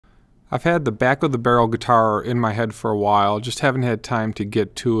I've had the back of the barrel guitar in my head for a while, just haven't had time to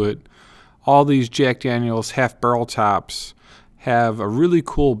get to it. All these Jack Daniels half barrel tops have a really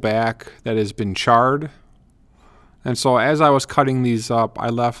cool back that has been charred. And so as I was cutting these up, I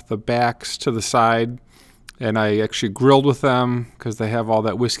left the backs to the side and I actually grilled with them because they have all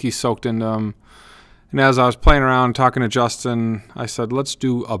that whiskey soaked into them. And as I was playing around talking to Justin, I said, let's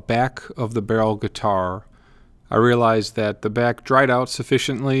do a back of the barrel guitar. I realized that the back dried out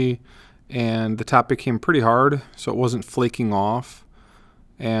sufficiently and the top became pretty hard, so it wasn't flaking off.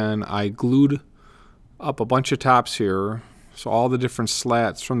 And I glued up a bunch of tops here. So all the different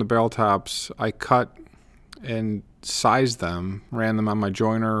slats from the barrel tops, I cut and sized them, ran them on my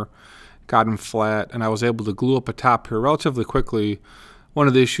joiner, got them flat, and I was able to glue up a top here relatively quickly. One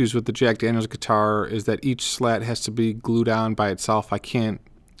of the issues with the Jack Daniels guitar is that each slat has to be glued down by itself. I can't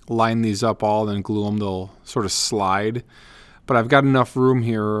line these up all and glue them. They'll sort of slide. But I've got enough room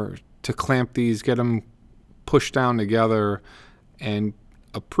here to clamp these, get them pushed down together, and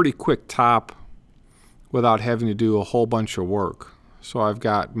a pretty quick top without having to do a whole bunch of work. So I've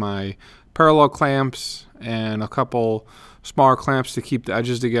got my parallel clamps and a couple smaller clamps to keep the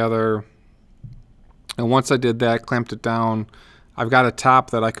edges together. And once I did that, clamped it down, I've got a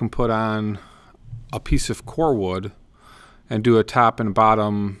top that I can put on a piece of core wood and do a top and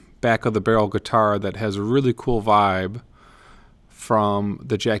bottom back of the barrel guitar that has a really cool vibe from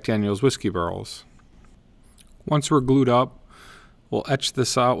the Jack Daniels whiskey barrels. Once we're glued up, we'll etch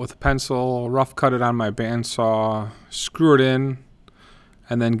this out with a pencil, rough cut it on my bandsaw, screw it in,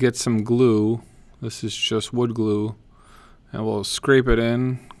 and then get some glue. This is just wood glue, and we'll scrape it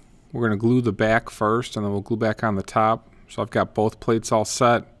in. We're going to glue the back first, and then we'll glue back on the top. So I've got both plates all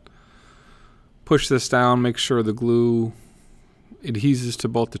set. Push this down, make sure the glue adheses to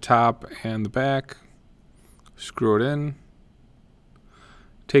both the top and the back. Screw it in.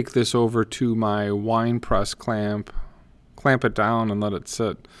 Take this over to my wine press clamp it down and let it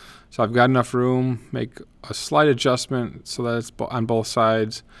sit. So I've got enough room, make a slight adjustment so that it's on both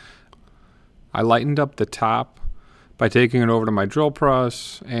sides. I lightened up the top by taking it over to my drill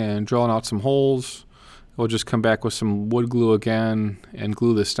press and drilling out some holes. We'll just come back with some wood glue again and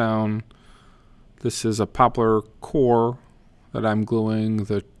glue this down. This is a poplar core that I'm gluing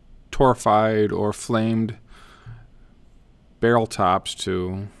the torrefied or flamed barrel tops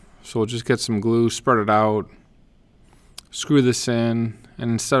to. So we'll just get some glue, spread it out, screw this in,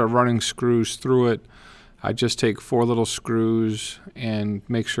 and instead of running screws through it, I just take 4 little screws and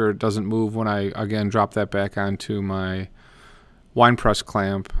make sure it doesn't move when I again drop that back onto my wine press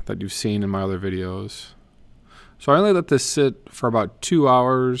clamp that you've seen in my other videos. So I only let this sit for about 2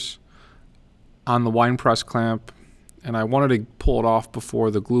 hours on the wine press clamp, and I wanted to pull it off before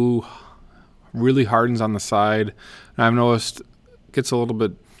the glue really hardens on the side. And I've noticed it gets a little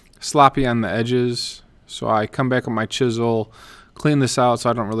bit sloppy on the edges, so I come back with my chisel, clean this out so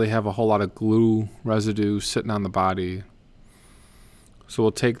I don't really have a whole lot of glue residue sitting on the body. So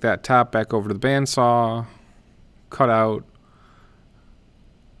we'll take that top back over to the bandsaw, cut out,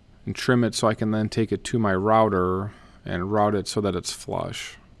 and trim it so I can then take it to my router and route it so that it's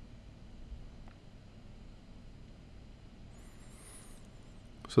flush.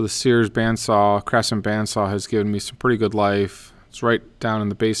 So the Sears bandsaw, Crescent bandsaw, has given me some pretty good life. It's right down in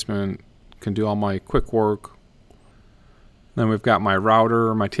the basement, can do all my quick work. Then we've got my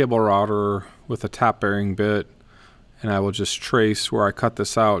router, my table router with a top bearing bit, and I will just trace where I cut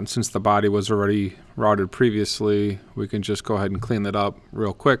this out. And since the body was already routed previously, we can just go ahead and clean that up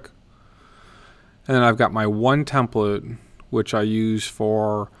real quick. And then I've got my one template, which I use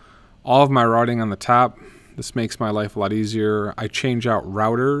for all of my routing on the top. This makes my life a lot easier. I change out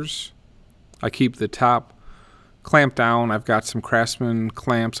routers. I keep the top clamped down. I've got some Craftsman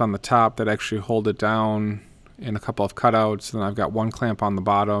clamps on the top that actually hold it down in a couple of cutouts. Then I've got one clamp on the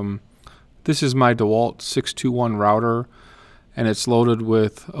bottom. This is my DeWalt 621 router, and it's loaded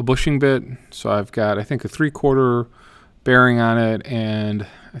with a bushing bit. So I've got, I think, a 3/4 bearing on it and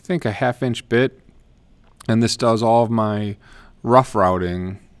I think a 1/2 inch bit. And this does all of my rough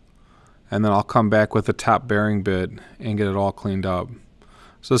routing. And then I'll come back with a top bearing bit and get it all cleaned up.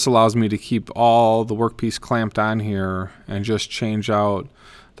 So this allows me to keep all the workpiece clamped on here and just change out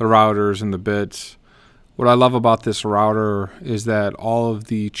the routers and the bits. What I love about this router is that all of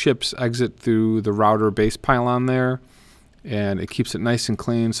the chips exit through the router base pylon there, and it keeps it nice and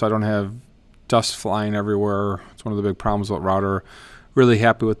clean so I don't have dust flying everywhere. It's one of the big problems with router. Really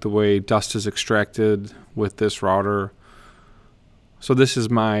happy with the way dust is extracted with this router. So this is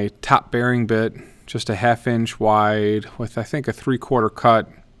my top bearing bit, just a 1/2 inch wide with I think a 3/4 cut.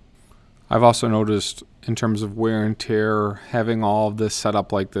 I've also noticed in terms of wear and tear, having all of this set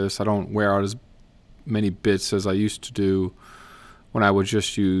up like this, I don't wear out as many bits as I used to do when I would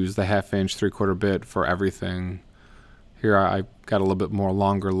just use the 1/2 inch 3/4 bit for everything. Here I've got a little bit more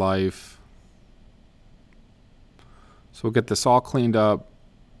longer life. So we'll get this all cleaned up,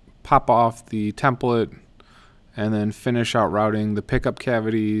 pop off the template, and then finish out routing the pickup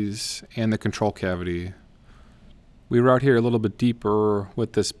cavities and the control cavity. We route here a little bit deeper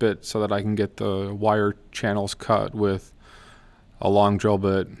with this bit so that I can get the wire channels cut with a long drill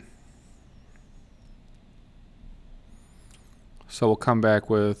bit. So we'll come back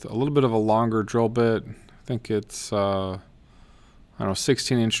with a little bit of a longer drill bit. I think it's,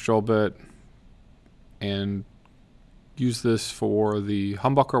 16-inch drill bit, and use this for the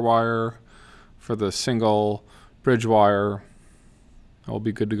humbucker wire, for the single bridge wire. I'll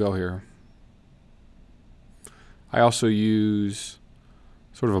be good to go here. I also use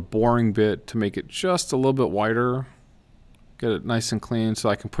sort of a boring bit to make it just a little bit wider, get it nice and clean so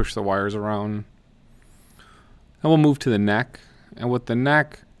I can push the wires around. Then we'll move to the neck, and with the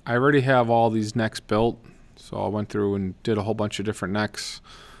neck I already have all these necks built, so I went through and did a whole bunch of different necks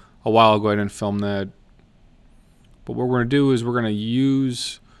a while ago. I didn't film that, but what we're going to do is we're going to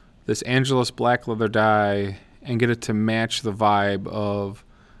use this Angelus black leather dye and get it to match the vibe of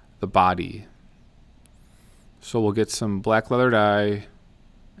the body. So we'll get some black leather dye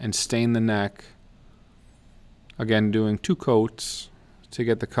and stain the neck, again doing 2 coats to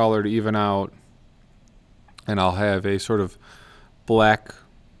get the color to even out, and I'll have a sort of black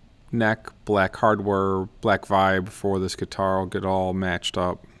neck, black hardware, black vibe for this guitar. I'll get all matched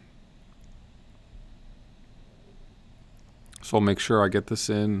up. So I'll make sure I get this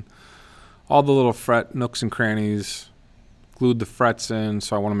in all the little fret nooks and crannies, glued the frets in,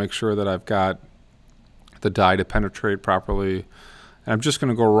 so I want to make sure that I've got the dye to penetrate properly. And I'm just going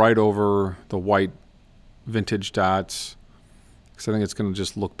to go right over the white vintage dots because I think it's going to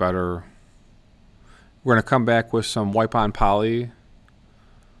just look better. We're going to come back with some wipe-on poly.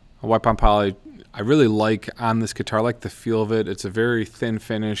 A wipe-on poly I really like on this guitar. I like the feel of it. It's a very thin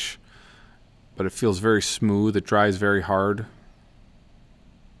finish, but it feels very smooth. It dries very hard.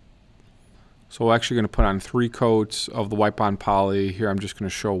 So we're actually going to put on 3 coats of the wipe-on poly. Here I'm just going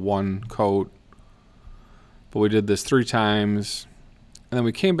to show 1 coat. But we did this 3 times. And then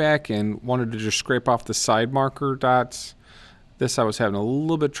we came back and wanted to just scrape off the side marker dots. This I was having a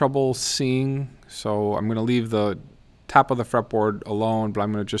little bit trouble seeing, so I'm going to leave the top of the fretboard alone, but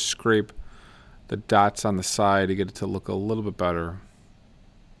I'm going to just scrape the dots on the side to get it to look a little bit better.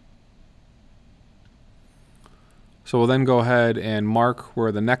 So we'll then go ahead and mark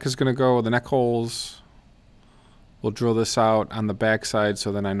where the neck is going to go, the neck holes. We'll drill this out on the back side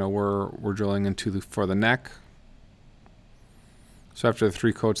so then I know where we're drilling into for the neck. So after the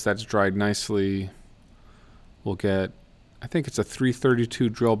 3 coats that's dried nicely, we'll get, I think it's a 332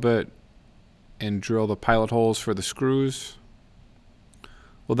 drill bit, and drill the pilot holes for the screws.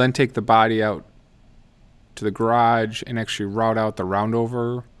 We'll then take the body out to the garage and actually route out the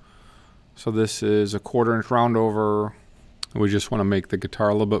roundover. So this is a 1/4 inch roundover. We just want to make the guitar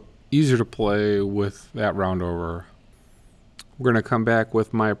a little bit easier to play with that roundover. We're going to come back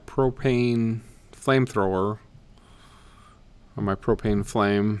with my propane flamethrower, or my propane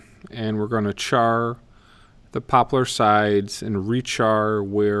flame, and we're going to char the poplar sides and rechar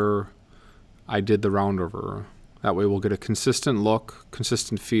where I did the roundover. That way we'll get a consistent look,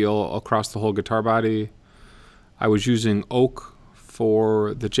 consistent feel across the whole guitar body. I was using oak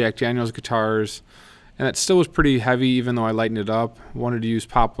for the Jack Daniels guitars, and that still was pretty heavy even though I lightened it up. I wanted to use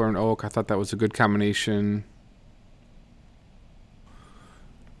poplar and oak. I thought that was a good combination.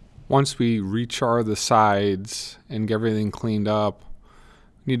 Once we rechar the sides and get everything cleaned up,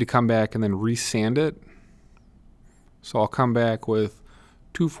 we need to come back and then resand it. So I'll come back with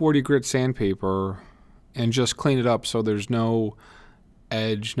 240 grit sandpaper and just clean it up so there's no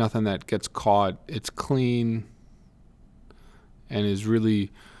edge, nothing that gets caught. It's clean and is really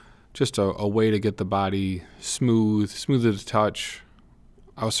just a way to get the body smooth to touch.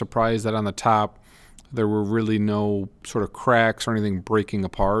 I was surprised that on the top there were really no sort of cracks or anything breaking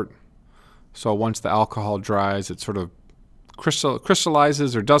apart. So once the alcohol dries, it sort of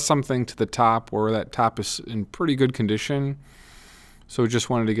crystallizes or does something to the top where that top is in pretty good condition. So just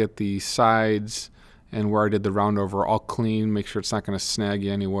wanted to get the sides and where I did the roundover all clean, make sure it's not going to snag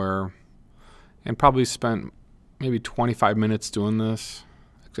you anywhere. And probably spent maybe 25 minutes doing this.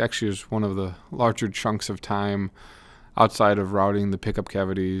 It actually was one of the larger chunks of time outside of routing the pickup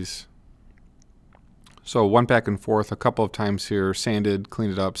cavities. So went back and forth a couple of times here, sanded,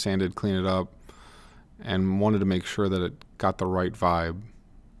 cleaned it up, sanded, cleaned it up, and wanted to make sure that it got the right vibe.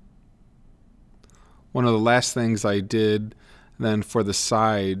 One of the last things I did then for the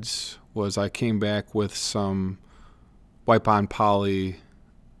sides was I came back with some wipe-on poly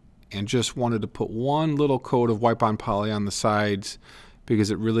and just wanted to put one little coat of wipe-on poly on the sides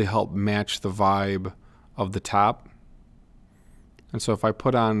because it really helped match the vibe of the top. And so if I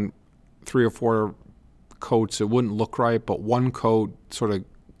put on 3 or 4 coats, it wouldn't look right, but one coat sort of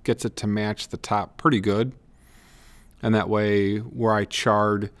gets it to match the top pretty good. And that way, where I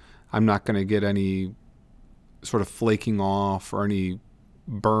charred, I'm not going to get any sort of flaking off or any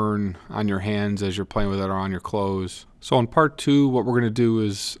burn on your hands as you're playing with it or on your clothes. So in part 2, what we're going to do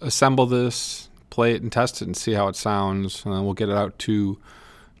is assemble this, play it and test it and see how it sounds, and then we'll get it out to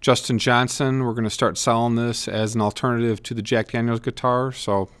Justin Johnson. We're going to start selling this as an alternative to the Jack Daniels guitar.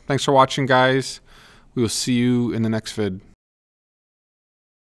 So thanks for watching, guys. We will see you in the next vid.